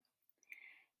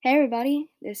Hey everybody,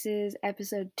 this is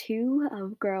episode 2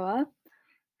 of Grow Up.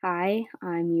 Hi,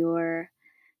 I'm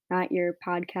not your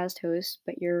podcast host,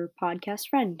 but your podcast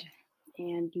friend.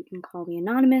 And you can call me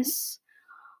anonymous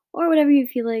or whatever you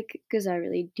feel like, because I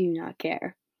really do not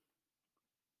care.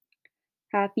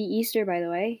 Happy Easter, by the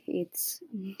way. It's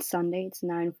Sunday, it's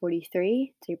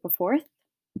 9:43, it's April 4th.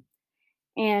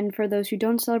 And for those who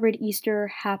don't celebrate Easter,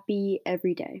 happy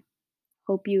every day.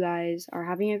 Hope you guys are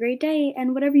having a great day,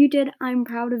 and whatever you did, I'm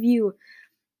proud of you.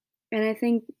 And I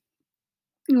think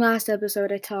last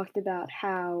episode I talked about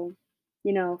how,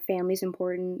 family's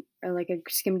important, or like I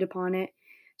skimmed upon it.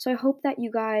 So I hope that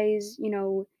you guys,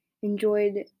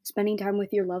 enjoyed spending time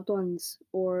with your loved ones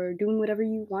or doing whatever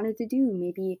you wanted to do.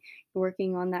 Maybe you're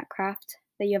working on that craft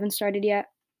that you haven't started yet,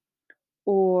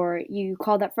 or you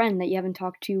called that friend that you haven't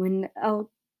talked to in a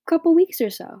couple weeks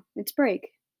or so. It's break.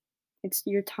 It's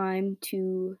your time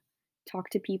to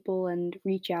talk to people and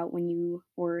reach out when you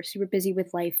were super busy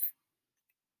with life.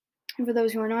 And for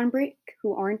those who aren't on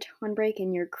break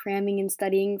and you're cramming and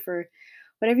studying for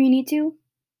whatever you need to,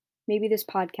 maybe this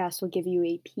podcast will give you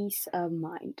a peace of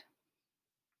mind.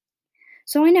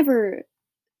 So I never,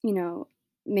 you know,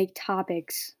 make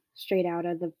topics straight out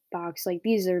of the box. Like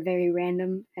these are very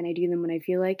random and I do them when I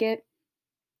feel like it.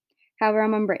 However,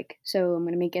 I'm on break, so I'm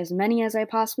going to make as many as I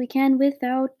possibly can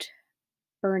without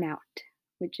burnout,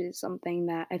 which is something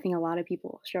that I think a lot of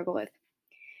people struggle with.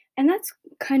 And that's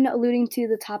kind of alluding to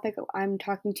the topic I'm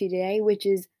talking to today, which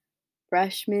is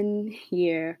freshman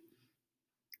year.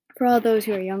 For all those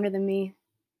who are younger than me,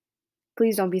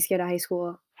 please don't be scared of high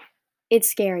school. It's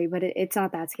scary, but it's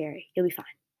not that scary. You'll be fine.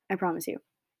 I promise you.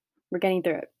 We're getting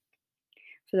through it.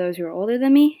 For those who are older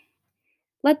than me,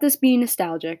 let this be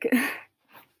nostalgic.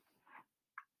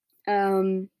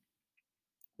 um,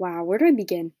 wow, where do I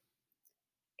begin?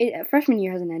 Freshman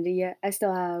year hasn't ended yet. I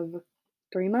still have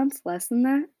 3 months, less than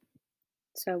that.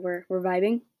 So we're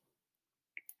vibing.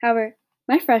 However,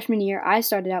 my freshman year, I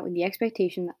started out with the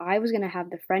expectation that I was gonna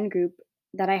have the friend group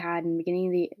that I had in the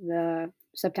beginning of the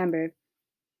September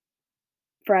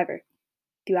forever.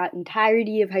 Throughout the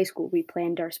entirety of high school, we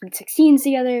planned our Sweet 16s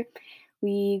together.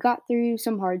 We got through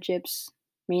some hardships,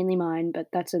 mainly mine, but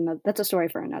that's a story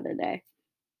for another day,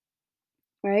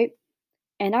 right?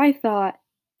 And I thought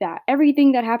that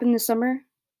everything that happened this summer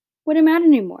wouldn't matter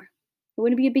anymore. It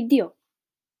wouldn't be a big deal.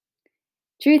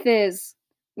 Truth is,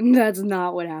 that's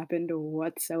not what happened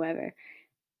whatsoever.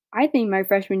 I think my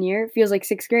freshman year feels like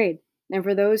 6th grade. And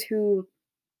for those who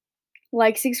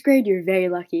like 6th grade, you're very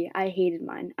lucky. I hated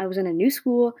mine. I was in a new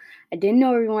school, I didn't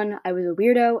know everyone, I was a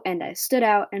weirdo, and I stood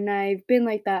out, and I've been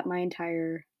like that my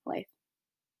entire life.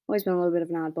 Always been a little bit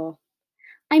of an oddball.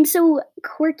 I'm so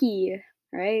quirky,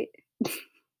 right?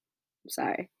 I'm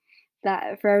sorry.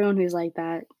 That for everyone who's like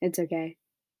that, it's okay.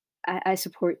 I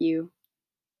support you.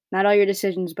 Not all your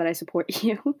decisions, but I support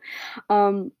you.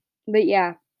 um, but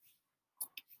yeah,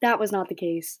 that was not the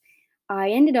case.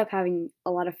 I ended up having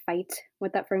a lot of fights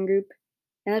with that friend group,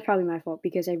 and that's probably my fault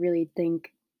because I really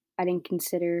think I didn't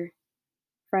consider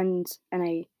friends and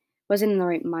I wasn't in the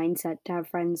right mindset to have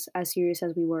friends as serious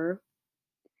as we were.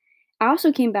 I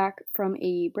also came back from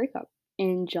a breakup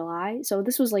in July, so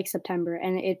this was like September,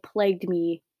 and it plagued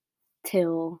me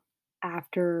till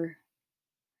after,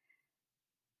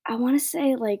 I want to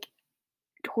say, like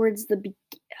towards the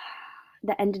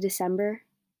end of December.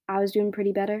 I was doing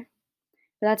pretty better,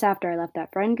 but that's after I left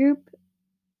that friend group.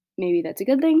 Maybe that's a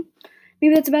good thing.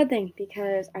 Maybe that's a bad thing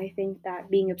because I think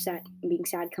that being upset and being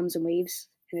sad comes in waves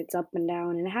and it's up and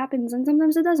down and it happens and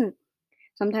sometimes it doesn't.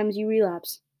 Sometimes you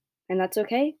relapse and that's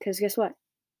okay because guess what?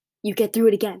 You get through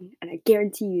it again and I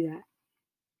guarantee you that.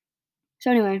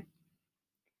 So, anyway,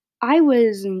 I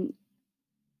was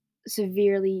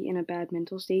severely in a bad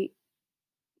mental state.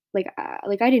 Like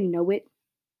I didn't know it,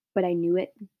 but I knew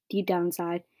it deep down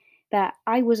inside that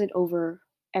I wasn't over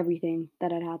everything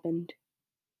that had happened.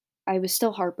 I was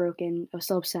still heartbroken. I was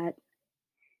still upset.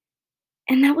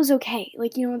 And that was okay.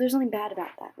 Like, there's nothing bad about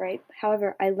that, right?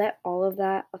 However, I let all of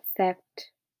that affect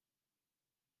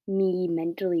me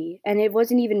mentally. And it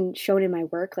wasn't even shown in my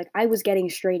work. Like, I was getting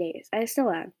straight A's. I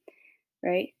still am,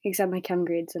 right? Except my chem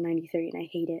grade's a 93, and I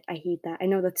hate it. I hate that. I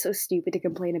know that's so stupid to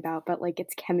complain about, but like,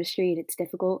 it's chemistry and it's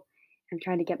difficult. I'm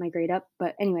trying to get my grade up.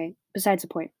 But anyway, besides the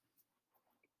point,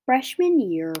 freshman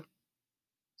year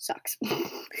sucks.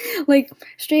 Like,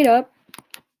 straight up,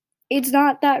 it's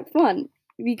not that fun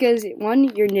because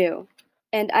one, you're new,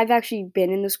 and I've actually been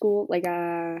in the school. Like,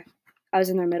 I was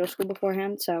in their middle school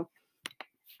beforehand, so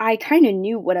I kind of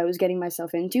knew what I was getting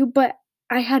myself into, but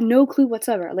I had no clue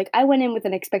whatsoever. Like, I went in with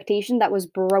an expectation that was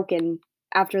broken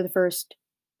after the first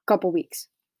couple weeks.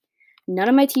 None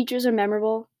of my teachers are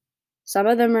memorable. Some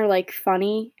of them are, like,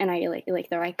 funny, and I like,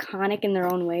 they're iconic in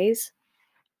their own ways.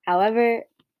 However,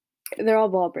 they're all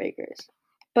ball breakers.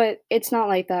 But it's not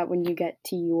like that when you get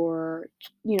to your,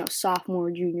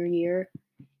 sophomore, junior year.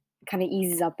 It kinda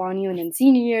eases up on you, and then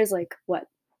senior year is like, what,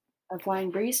 a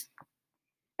flying breeze?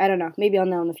 I don't know, maybe I'll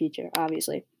know in the future,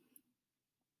 obviously.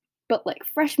 But, like,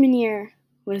 freshman year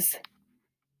was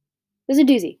was a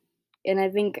doozy, and I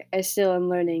think I still am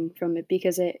learning from it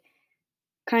because it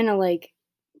kinda, like,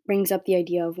 brings up the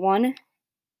idea of, 1,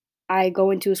 I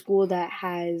go into a school that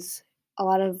has a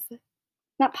lot of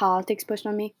not politics pushed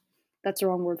on me, that's the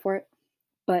wrong word for it,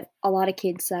 but a lot of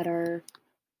kids that are,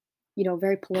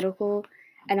 very political,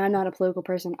 and I'm not a political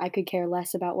person. I could care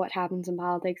less about what happens in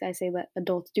politics. I say let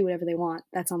adults do whatever they want.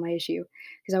 That's not my issue.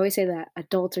 Because I always say that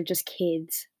adults are just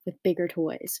kids with bigger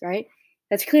toys, right?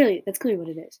 That's clearly what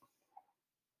it is.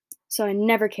 So I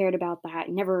never cared about that.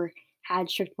 Never had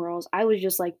strict morals. I was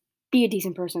just like, be a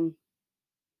decent person.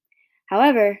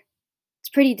 However, it's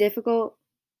pretty difficult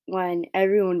when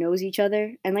everyone knows each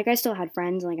other. And like I still had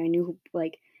friends, like I knew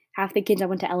like half the kids I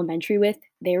went to elementary with,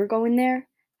 they were going there.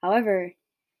 However,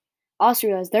 I also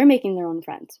realized they're making their own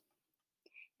friends.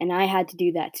 And I had to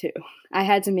do that too. I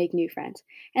had to make new friends.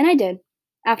 And I did.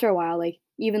 After a while, like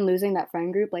even losing that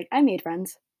friend group, like I made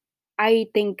friends. I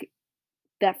think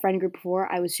that friend group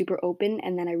before I was super open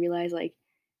and then I realized like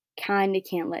kind of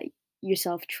can't let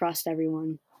yourself trust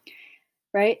everyone.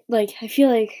 Right? Like I feel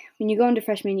like when you go into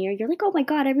freshman year, you're like, "Oh my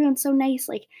god, everyone's so nice.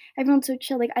 Like everyone's so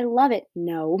chill. Like I love it."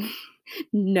 No.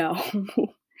 No.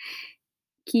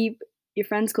 Keep your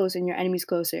friends closer and your enemies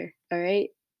closer, all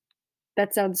right?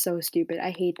 That sounds so stupid.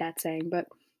 I hate that saying, but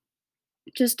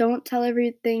just don't tell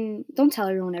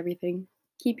everyone everything.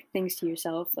 Keep things to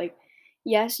yourself. Like,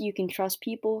 yes, you can trust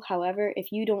people. However,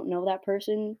 if you don't know that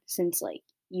person since like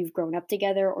you've grown up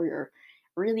together or you're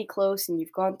really close and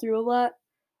you've gone through a lot,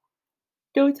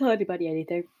 don't tell anybody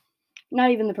anything.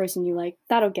 Not even the person you like.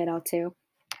 That'll get out too.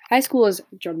 High school is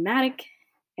dramatic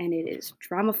and it is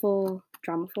dramaful.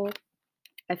 Dramaful.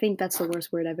 I think that's the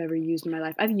worst word I've ever used in my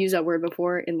life. I've used that word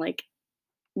before in like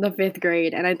the 5th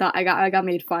grade and I thought I got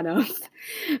made fun of.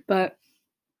 But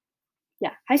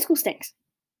yeah, high school stinks.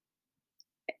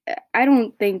 I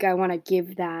don't think I wanna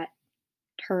give that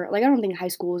I don't think high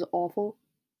school is awful,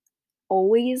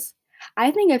 always.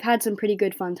 I think I've had some pretty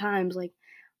good fun times, like,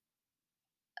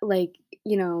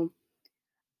 you know,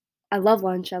 I love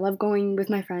lunch, I love going with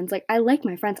my friends, like, I like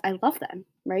my friends, I love them,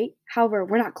 right? However,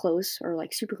 we're not close or,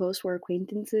 like, super close, we're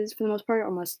acquaintances for the most part,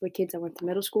 unless the kids I went to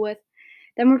middle school with,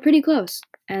 then we're pretty close,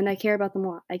 and I care about them a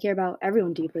lot. I care about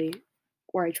everyone deeply,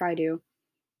 or I try to.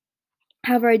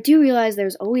 However, I do realize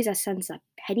there's always a sense of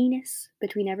pettiness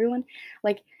between everyone.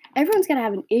 Like, everyone's gotta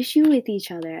have an issue with each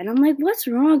other. And I'm like, what's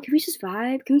wrong? Can we just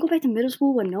vibe? Can we go back to middle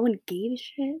school when no one gave a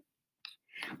shit?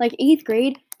 Like, 8th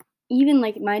grade, even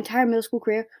like my entire middle school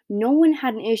career, no one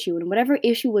had an issue. And whatever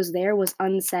issue was there was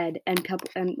unsaid and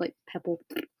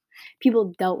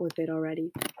people dealt with it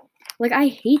already. Like, I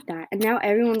hate that. And now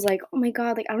everyone's like, oh my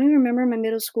God, like, I don't even remember my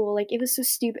middle school. Like, it was so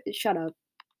stupid. Shut up.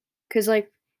 'Cause,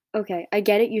 like, okay, I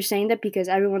get it, you're saying that because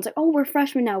everyone's like, "Oh, we're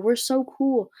freshmen now, we're so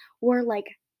cool, we're, like,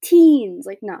 teens."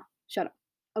 Like, no, shut up,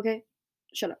 okay?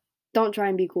 Shut up. Don't try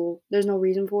and be cool. There's no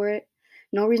reason for it.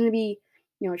 No reason to be,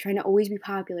 trying to always be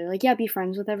popular. Like, yeah, be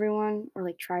friends with everyone or,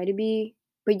 like, try to be,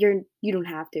 but you don't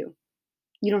have to.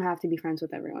 You don't have to be friends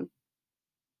with everyone.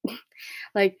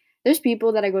 Like, there's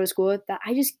people that I go to school with that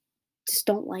I just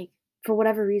don't like for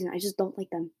whatever reason, I just don't like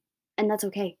them, and that's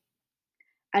okay.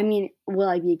 I mean, will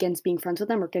I be against being friends with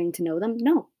them or getting to know them?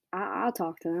 No. I'll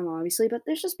talk to them, obviously, but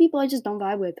there's just people I just don't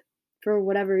vibe with for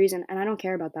whatever reason, and I don't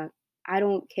care about that. I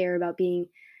don't care about being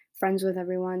friends with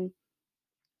everyone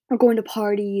or going to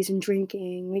parties and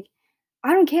drinking. Like,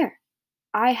 I don't care.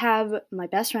 I have my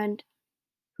best friend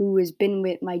who has been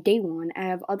with my day one. I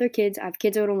have other kids. I have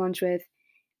kids I go to lunch with.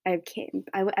 I have camp.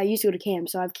 I used to go to camp,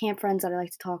 so I have camp friends that I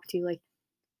like to talk to. Like,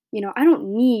 I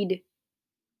don't need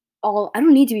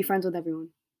to be friends with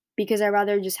everyone because I'd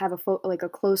rather just have like a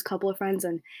close couple of friends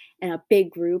and a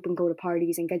big group and go to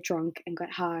parties and get drunk and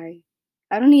get high.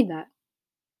 I don't need that,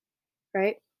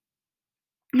 right?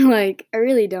 Like I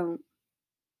really don't.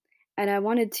 And I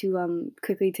wanted to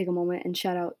quickly take a moment and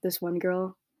shout out this one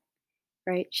girl,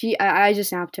 right? I just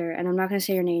snapped her and I'm not gonna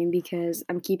say her name because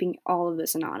I'm keeping all of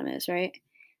this anonymous, right?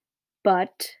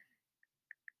 But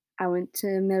I went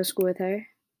to middle school with her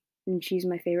and she's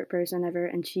my favorite person ever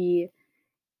and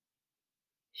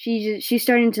she's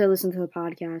starting to listen to the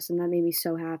podcast, and that made me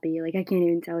so happy, like, I can't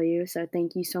even tell you, so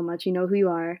thank you so much, you know who you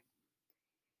are,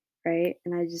 right?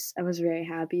 And I was very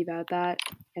happy about that,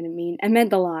 and it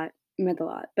meant a lot,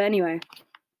 but anyway,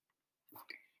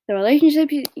 The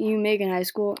relationships you make in high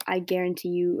school, I guarantee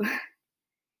you,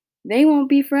 they won't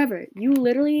be forever. You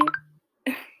literally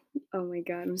oh my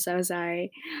god, I'm so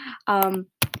sorry. Um,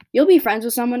 you'll be friends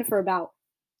with someone for about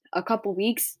a couple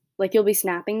weeks, like, you'll be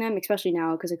snapping them, especially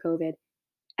now because of COVID,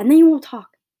 and then you won't talk.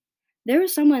 There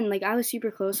was someone, like, I was super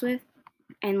close with,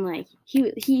 and, like,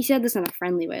 he said this in a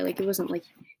friendly way, like, it wasn't like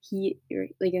he or,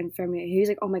 like, in friendly he was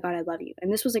like, "Oh my god, I love you,"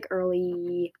 and this was, like,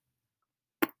 early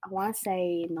I wanna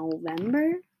say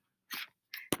November?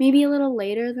 Maybe a little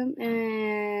later than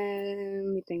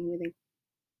let me think.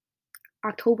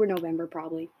 October, November,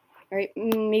 probably, right?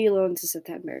 Maybe a little into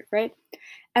September, right?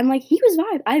 And like he was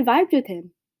I vibed with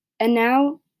him. And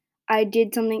now I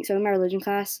did something. So in my religion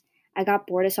class, I got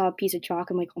bored. I saw a piece of chalk.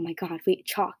 I'm like, oh my god, wait,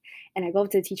 chalk. And I go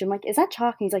up to the teacher. I'm like, is that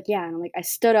chalk? And he's like, yeah. And I'm like, I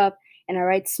stood up and I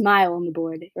write smile on the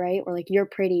board, right? Or like you're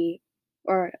pretty,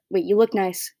 or wait, you look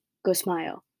nice. Go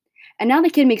smile. And now the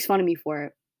kid makes fun of me for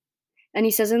it. And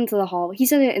he says it into the hall. He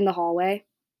said it in the hallway,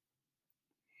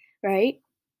 right?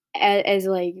 As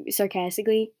like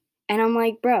sarcastically. And I'm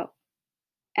like, bro,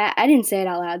 I didn't say it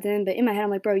out loud then, but in my head, I'm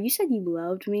like, "Bro, you said you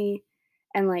loved me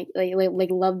and,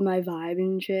 loved my vibe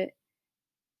and shit,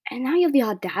 and now you have the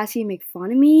audacity to make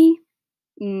fun of me?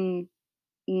 Mm,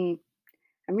 mm."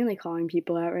 I'm really calling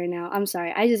people out right now. I'm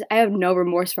sorry. I have no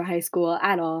remorse for high school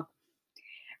at all,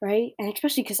 right? And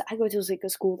especially because I go to, like, a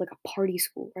school, like a party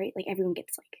school, right? Like, everyone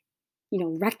gets, like,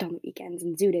 wrecked on the weekends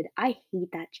and zooted. I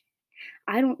hate that shit.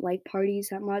 I don't like parties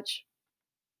that much.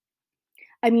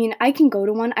 I mean, I can go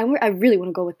to one. I really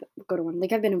wanna go to one.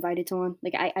 Like, I've been invited to one.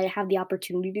 Like, I have the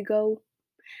opportunity to go.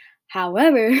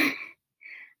 However,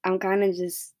 I'm kinda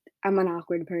just I'm an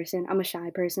awkward person. I'm a shy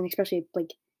person, especially,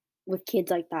 like, with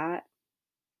kids like that.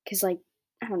 Cause like,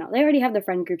 I don't know, they already have their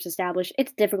friend groups established.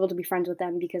 It's difficult to be friends with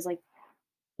them because, like,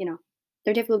 you know,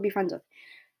 they're difficult to be friends with.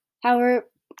 However,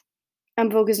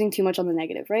 I'm focusing too much on the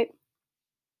negative, right?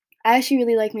 I actually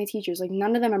really like my teachers, like,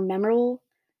 none of them are memorable.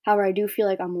 However, I do feel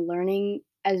like I'm learning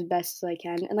as best as I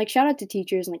can, and, like, shout out to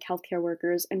teachers and, like, healthcare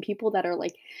workers and people that are,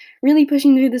 like, really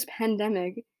pushing through this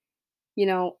pandemic,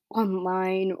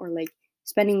 online or, like,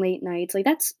 spending late nights, like,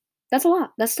 that's a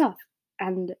lot, that's tough,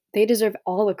 and they deserve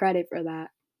all the credit for that.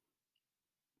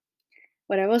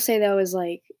 What I will say, though, is,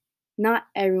 like, not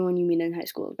everyone you meet in high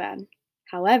school is bad.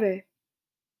 However,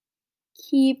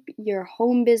 keep your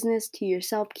home business to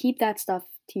yourself, keep that stuff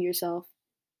to yourself.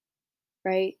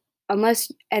 Right?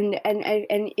 Unless and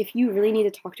if you really need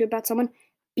to talk to about someone,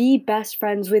 be best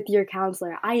friends with your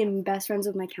counselor. I am best friends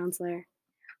with my counselor.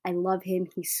 I love him.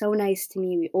 He's so nice to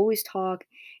me. We always talk.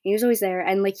 He was always there.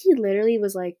 And like he literally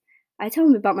was like, I tell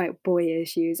him about my boy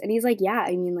issues. And he's like, yeah,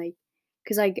 I mean, like,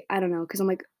 cause like, I don't know, cause I'm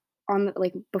like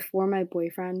like before my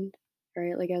boyfriend,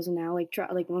 right? Like as of now, like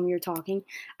when we were talking,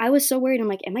 I was so worried. I'm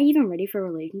like, am I even ready for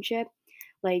a relationship?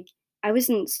 Like I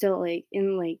wasn't still like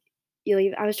in like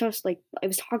I was just like I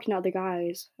was talking to other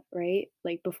guys, right?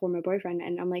 Like before my boyfriend.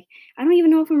 And I'm like, I don't even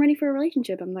know if I'm ready for a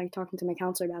relationship. I'm like talking to my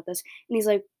counselor about this. And he's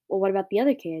like, well, what about the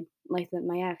other kid, like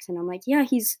my ex? And I'm like, yeah,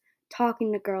 he's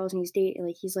talking to girls and he's dating,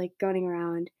 like he's like gunning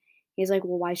around. He's like,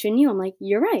 well, why shouldn't you? I'm like,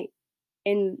 you're right,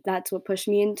 and that's what pushed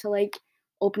me into like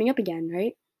opening up again,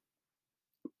 right?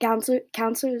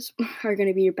 Counselors are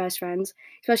gonna be your best friends,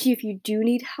 especially if you do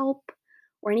need help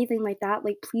or anything like that.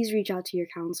 Like, please reach out to your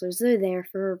counselors. They're there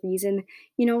for a reason.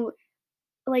 You know,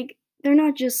 like they're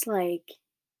not just like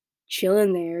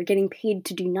chilling there, getting paid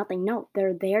to do nothing. No,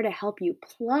 they're there to help you.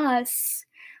 Plus,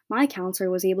 my counselor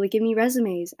was able to give me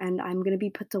resumes, and I'm gonna be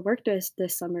put to work this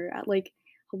summer at like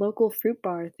a local fruit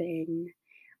bar thing,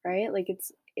 right? Like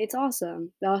it's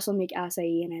awesome. They also make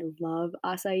acai, and I love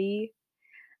acai.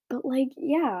 But like,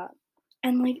 yeah,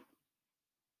 and like,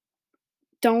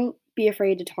 don't be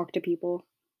afraid to talk to people.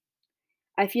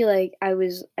 I feel like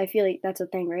that's a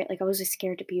thing, right? Like I was just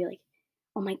scared to be like,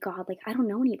 "Oh my god, like I don't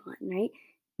know anyone," right?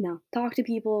 No, talk to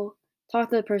people, talk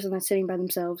to the person that's sitting by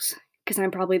themselves, because 'cause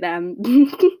I'm probably them.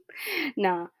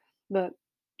 Nah, but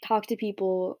talk to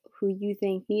people who you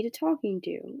think need a talking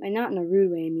to, and not in a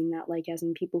rude way, I mean that, like, as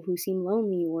in people who seem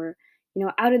lonely or,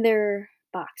 out of their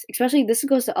box. Especially this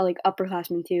goes to, like,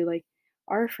 upperclassmen too, like,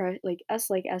 us,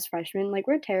 like, as freshmen, like,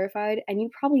 we're terrified, and you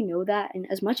probably know that, and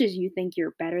as much as you think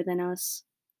you're better than us,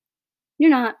 you're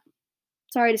not.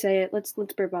 Sorry to say it. Let's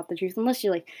burp out the truth. Unless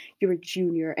you're a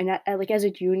junior, and like as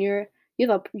a junior, you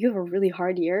have a really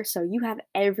hard year, so you have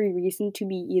every reason to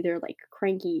be either like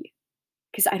cranky,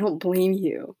 because I don't blame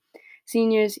you.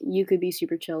 Seniors, you could be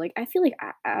super chill. Like I feel like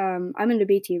I'm in a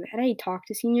debate team, and I talk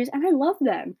to seniors, and I love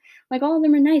them. Like all of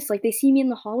them are nice. Like they see me in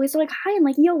the hallways, they're like, "Hi," I'm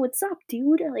like, "Yo, what's up,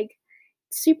 dude?" Like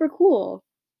super cool.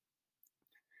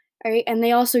 All right, and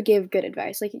they also give good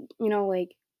advice. Like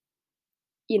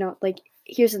like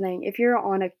here's the thing, if you're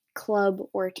on a club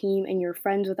or a team and you're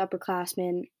friends with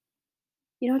upperclassmen,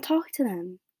 talk to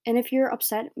them. And if you're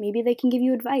upset, maybe they can give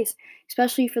you advice,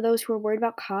 especially for those who are worried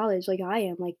about college like I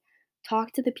am. Like,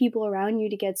 talk to the people around you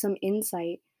to get some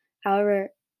insight. However,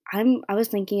 I was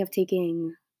thinking of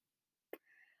taking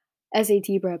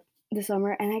SAT prep this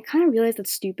summer, and I kind of realized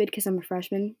that's stupid because I'm a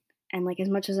freshman, and like as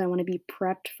much as I want to be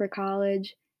prepped for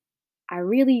college, I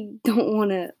really don't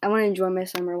want to. I want to enjoy my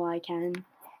summer while I can.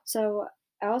 So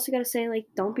I also gotta say, like,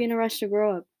 don't be in a rush to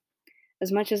grow up.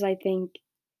 As much as I think,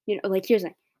 like, here's the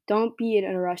thing, don't be in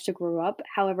a rush to grow up.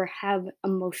 However, have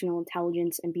emotional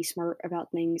intelligence and be smart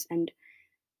about things and,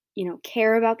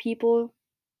 care about people.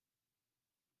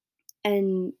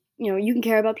 And, you can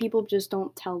care about people, just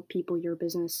don't tell people your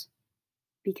business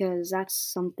because that's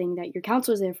something that your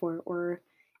counselor's there for, or,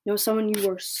 someone you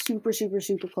are super, super,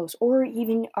 super close, or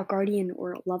even a guardian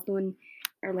or a loved one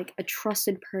or like a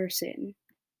trusted person,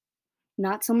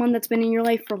 not someone that's been in your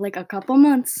life for like a couple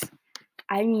months.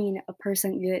 I mean, a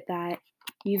person that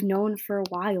you've known for a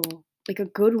while, like a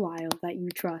good while that you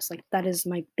trust. Like that is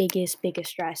my biggest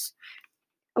stress.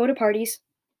 Go to parties.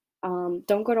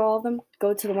 Don't go to all of them.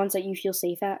 Go to the ones that you feel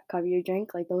safe at. Cover your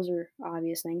drink. Like those are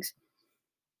obvious things.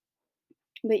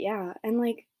 But yeah, and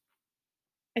like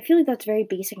I feel like that's very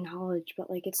basic knowledge, but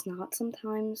like it's not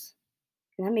sometimes.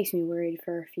 And that makes me worried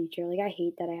for our future. Like I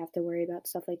hate that I have to worry about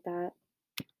stuff like that.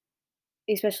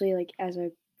 Especially like as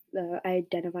I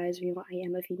identify as female, I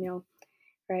am a female,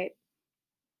 right?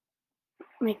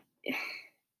 Like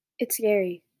it's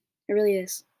scary. It really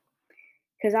is.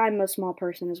 Because I'm a small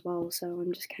person as well, so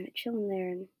I'm just kind of chilling there,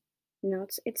 and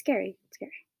it's scary. It's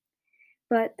scary.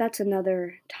 But that's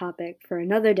another topic for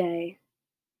another day.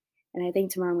 And I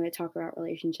think tomorrow I'm going to talk about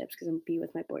relationships because I'm gonna be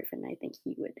with my boyfriend. And I think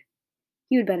he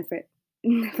would benefit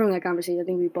from that conversation. I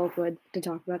think we both would to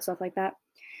talk about stuff like that.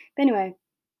 But anyway,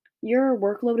 your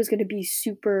workload is going to be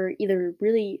super either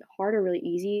really hard or really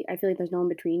easy. I feel like there's no in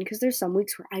between because there's some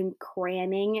weeks where I'm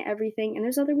cramming everything, and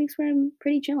there's other weeks where I'm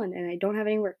pretty chilling and I don't have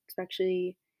any work,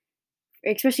 especially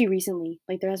recently.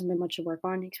 Like there hasn't been much to work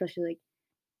on, especially like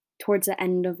towards the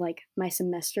end of like my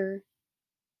semester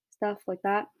stuff like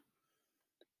that.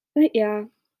 But yeah,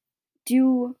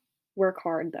 do work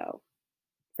hard though,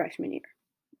 freshman year.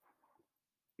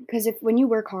 Because if when you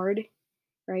work hard,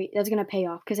 right, that's gonna pay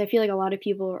off. Because I feel like a lot of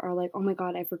people are like, oh my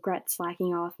god, I regret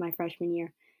slacking off my freshman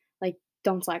year. Like,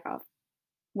 don't slack off.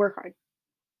 Work hard.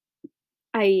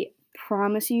 I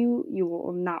promise you, you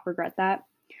will not regret that.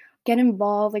 Get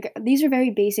involved. Like these are very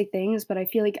basic things, but I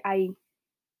feel like I,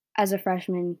 as a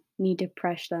freshman, need to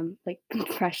press them. Like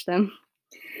press them.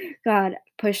 God,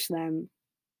 push them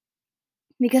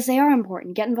because they are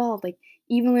important. Get involved. Like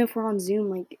even if we're on Zoom,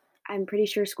 like I'm pretty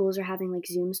sure schools are having like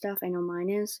Zoom stuff. I know mine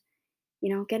is.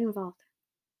 Get involved.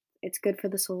 It's good for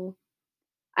the soul.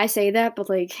 I say that, but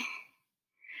like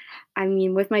I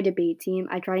mean, with my debate team,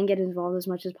 I try and get involved as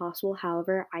much as possible.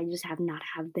 However, I just have not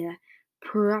have the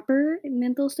proper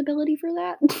mental stability for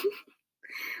that.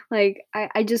 Like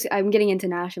I'm getting into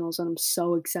nationals and I'm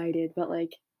so excited, but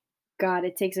like God,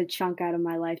 it takes a chunk out of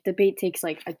my life. Debate takes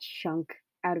like a chunk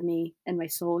out of me and my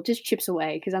soul. It just chips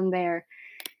away because I'm there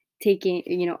taking,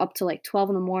 up to like 12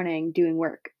 in the morning doing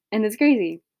work. And it's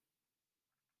crazy.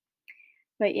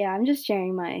 But yeah, I'm just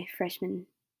sharing my freshman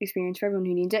experience for everyone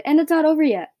who needs it. And it's not over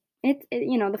yet.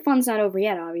 The fun's not over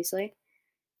yet, obviously.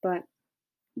 But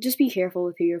just be careful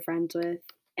with who you're friends with.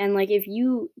 And like if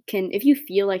you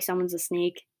feel like someone's a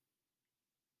snake,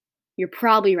 you're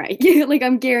probably right. Like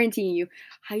I'm guaranteeing you,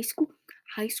 high school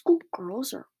high school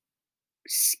girls are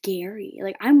scary.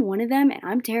 Like I'm one of them and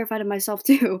I'm terrified of myself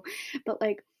too. But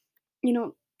like, you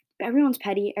know, everyone's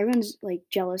petty, everyone's like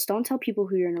jealous. Don't tell people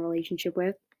who you're in a relationship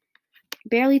with.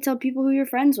 Barely tell people who you're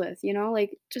friends with,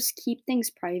 like just keep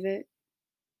things private.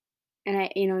 And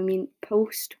I mean,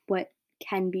 post what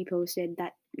can be posted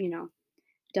that,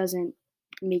 doesn't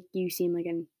make you seem like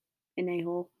an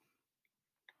a-hole.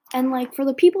 And like for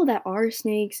the people that are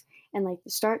snakes and like to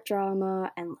start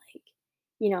drama and like,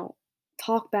 you know,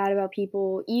 talk bad about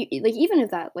people, like even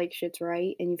if that like shit's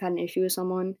right and you've had an issue with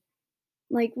someone,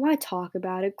 like why talk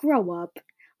about it? Grow up.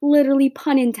 Literally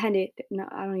pun intended. No,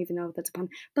 I don't even know if that's a pun,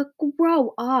 but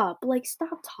grow up. Like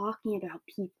stop talking about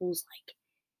people's like,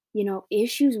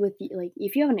 issues with you. Like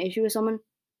if you have an issue with someone,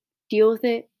 deal with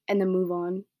it and then move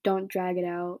on. Don't drag it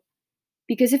out.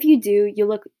 Because if you do, you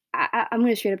look I'm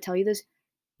gonna straight up tell you this,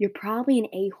 you're probably an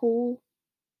a-hole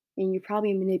and you're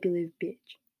probably a manipulative bitch.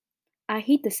 I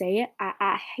hate to say it.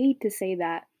 I hate to say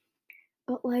that.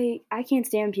 But like I can't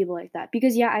stand people like that.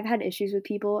 Because yeah, I've had issues with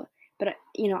people, but I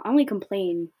only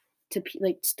complain to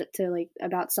to like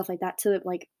about stuff like that to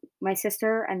like my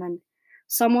sister and then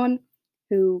someone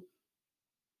who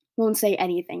won't say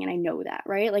anything, and I know that,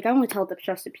 right? Like, I only tell it to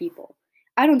trusted people.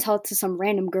 I don't tell it to some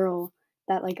random girl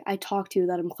that, like, I talk to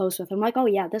that I'm close with. I'm like, "Oh,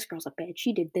 yeah, this girl's a bitch.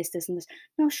 She did this, this, and this."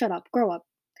 No, shut up. Grow up.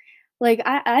 Like,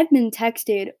 I've been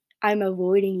texted, "I'm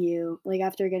avoiding you," like,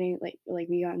 after getting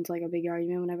we got into, like, a big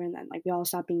argument, whatever, and then, like, we all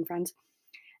stopped being friends.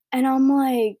 And I'm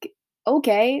like,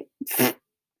 "Okay."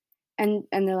 And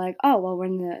they're like, "Oh, well, we're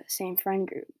in the same friend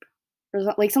group." Or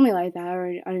like, something like that, or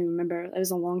I don't even remember. It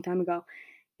was a long time ago.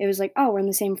 It was like, "Oh, we're in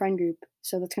the same friend group,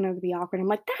 so that's gonna be awkward." I'm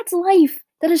like, "That's life.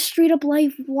 That is straight up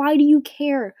life. Why do you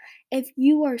care? If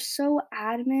you are so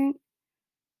adamant,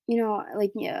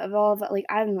 like, yeah, of all of like,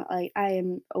 I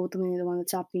am ultimately the one that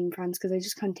stopped being friends because I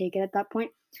just couldn't take it at that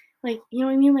point. Like, you know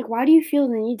what I mean? Like, why do you feel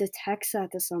the need to text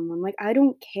that to someone? Like, I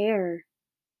don't care,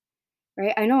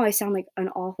 right? I know I sound like an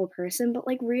awful person, but,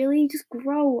 like, really, just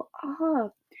grow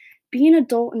up. Be an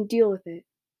adult and deal with it.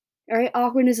 All right?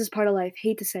 Awkwardness is part of life.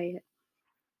 Hate to say it,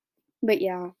 but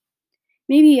yeah.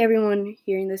 Maybe everyone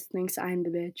hearing this thinks I'm the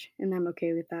bitch, and I'm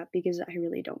okay with that because I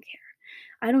really don't care.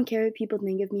 I don't care what people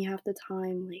think of me half the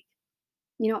time. Like,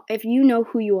 if you know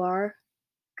who you are,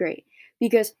 great.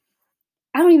 Because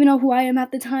I don't even know who I am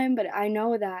at the time, but I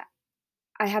know that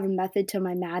I have a method to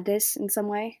my madness in some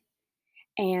way.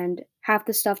 And half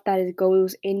the stuff that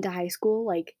goes into high school,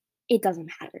 like, it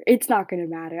doesn't matter. It's not going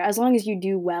to matter. As long as you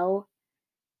do well,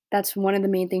 that's one of the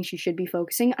main things you should be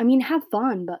focusing. I mean, have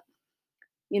fun, but,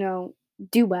 you know,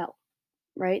 do well.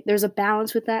 Right? There's a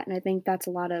balance with that, and I think that's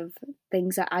a lot of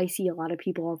things that I see a lot of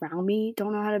people around me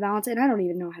don't know how to balance it, and I don't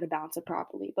even know how to balance it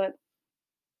properly, but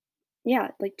yeah,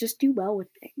 like, just do well with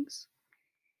things.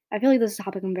 I feel like this is a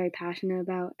topic I'm very passionate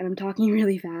about, and I'm talking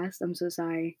really fast, I'm so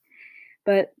sorry,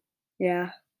 but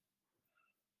yeah.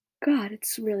 God,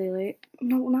 it's really late.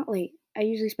 No, not late. I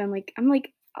usually spend,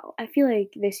 I feel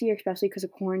like this year, especially because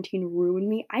of quarantine ruined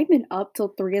me, I've been up till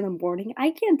 3 in the morning.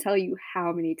 I can't tell you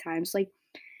how many times, like,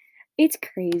 it's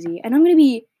crazy, and I'm gonna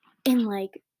be in,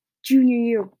 like, junior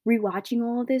year rewatching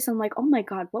all of this, I'm like, "Oh my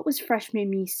god, what was freshman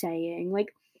me saying?" Like,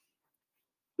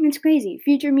 it's crazy.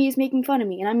 Future me is making fun of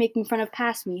me, and I'm making fun of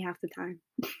past me half the time.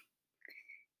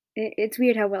 It's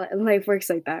weird how well life works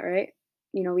like that, right?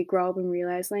 We grow up and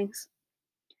realize things.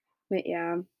 But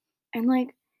yeah. And,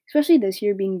 like, especially this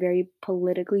year being very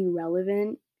politically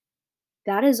relevant,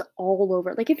 that is all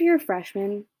over. Like, if you're a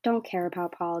freshman, don't care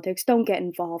about politics, don't get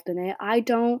involved in it. I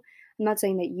don't. I'm not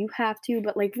saying that you have to,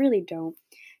 but, like, really don't.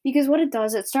 Because what it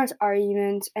does, it starts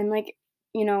arguments and, like,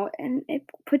 and it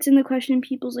puts in the question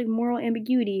people's, like, moral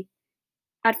ambiguity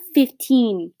at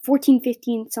 15, 14,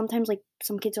 15. Sometimes, like,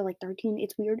 some kids are, like, 13.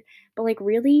 It's weird. But, like,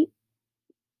 really,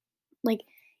 like,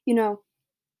 you know,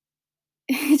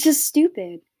 it's just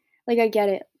stupid. Like, I get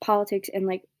it, politics and,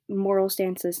 like, moral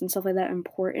stances and stuff like that are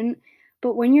important,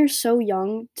 but when you're so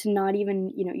young to not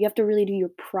even, you have to really do your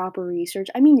proper research.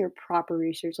 I mean your proper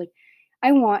research, like,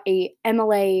 I want a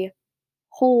MLA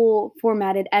whole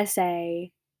formatted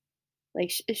essay,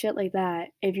 like, shit like that,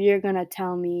 if you're gonna,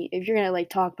 like,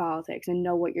 talk politics and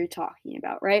know what you're talking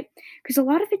about, right? Because a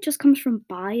lot of it just comes from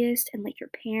bias and, like, your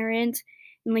parents,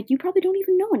 and, like, you probably don't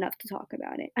even know enough to talk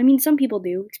about it. I mean, some people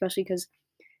do, especially because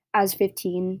as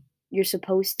 15, you're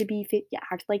supposed to be fit, yeah,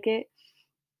 act like it.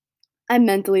 I'm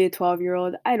mentally a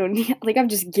 12-year-old. I don't need like, I've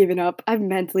just given up. I've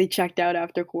mentally checked out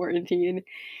after quarantine,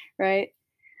 right?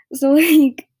 So,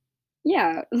 like,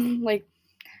 yeah, like,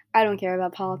 I don't care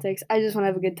about politics. I just wanna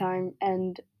have a good time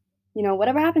and,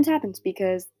 whatever happens, happens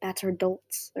because that's our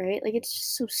adults, right? Like, it's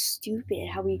just so stupid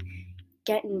how we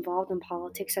get involved in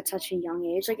politics at such a young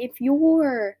age. Like, if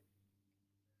you're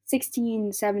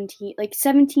 16, 17, like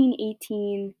 17,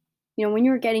 18, when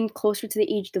you're getting closer to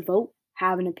the age to vote,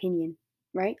 have an opinion,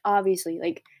 right? Obviously,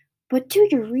 like, but do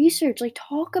your research, like,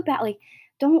 talk about, like,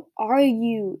 don't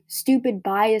argue stupid,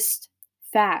 biased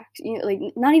facts, like,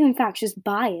 not even facts, just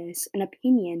bias, an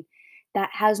opinion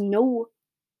that has no,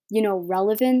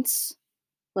 relevance,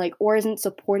 like, or isn't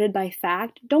supported by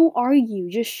fact. Don't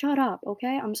argue, just shut up,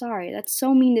 okay? I'm sorry, that's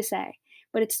so mean to say,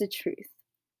 but it's the truth.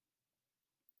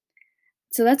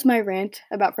 So that's my rant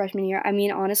about freshman year. I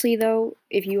mean, honestly, though,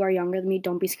 if you are younger than me,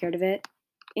 don't be scared of it.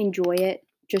 Enjoy it.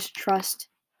 Just trust.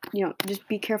 Just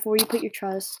be careful where you put your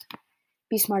trust.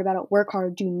 Be smart about it. Work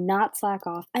hard. Do not slack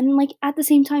off. And, like, at the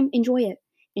same time, enjoy it.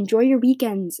 Enjoy your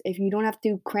weekends if you don't have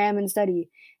to cram and study.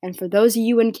 And for those of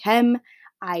you in chem,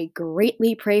 I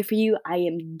greatly pray for you. I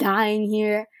am dying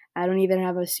here. I don't even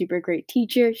have a super great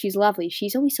teacher. She's lovely.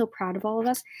 She's always so proud of all of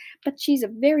us, but she's a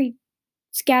very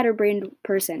scatterbrained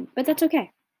person, but that's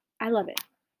okay. I love it.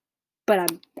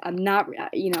 But I'm not,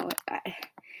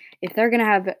 if they're gonna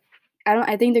have,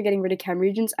 I think they're getting rid of chem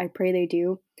regions. I pray they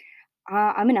do.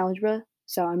 I'm in algebra,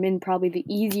 So I'm in probably the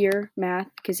easier math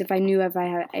because if I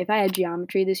had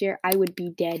geometry this year, I would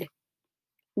be dead.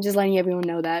 I'm just letting everyone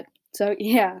know that. So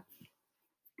yeah.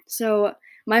 So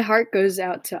my heart goes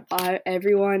out to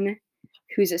everyone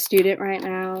who's a student right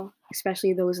now,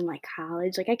 especially those in like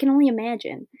college. Like I can only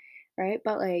imagine, right?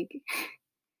 But like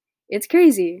it's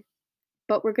crazy,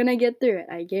 but we're gonna get through it.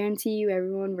 I guarantee you,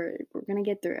 everyone, we're gonna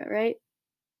get through it, right?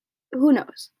 Who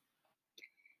knows?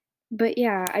 But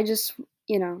yeah, I just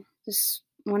just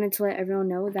wanted to let everyone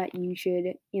know that you should,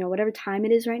 whatever time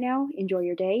it is right now, enjoy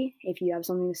your day. If you have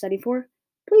something to study for,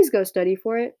 please go study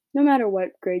for it, no matter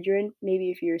what grade you're in.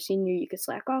 Maybe if you're a senior, you could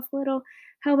slack off a little.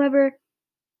 However,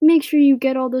 make sure you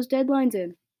get all those deadlines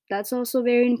in. That's also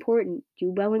very important. Do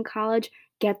well in college,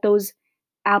 get those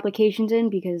applications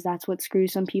in because that's what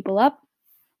screws some people up.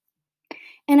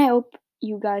 And I hope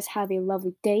you guys have a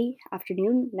lovely day,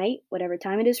 afternoon, night, whatever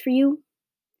time it is for you.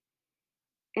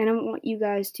 And I want you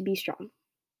guys to be strong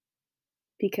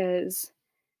because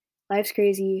life's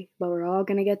crazy, but we're all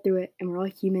gonna get through it and we're all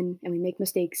human and we make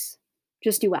mistakes.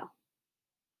 Just do well.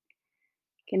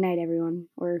 Good night, everyone,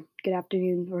 or good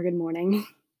afternoon, or good morning.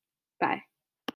 Bye.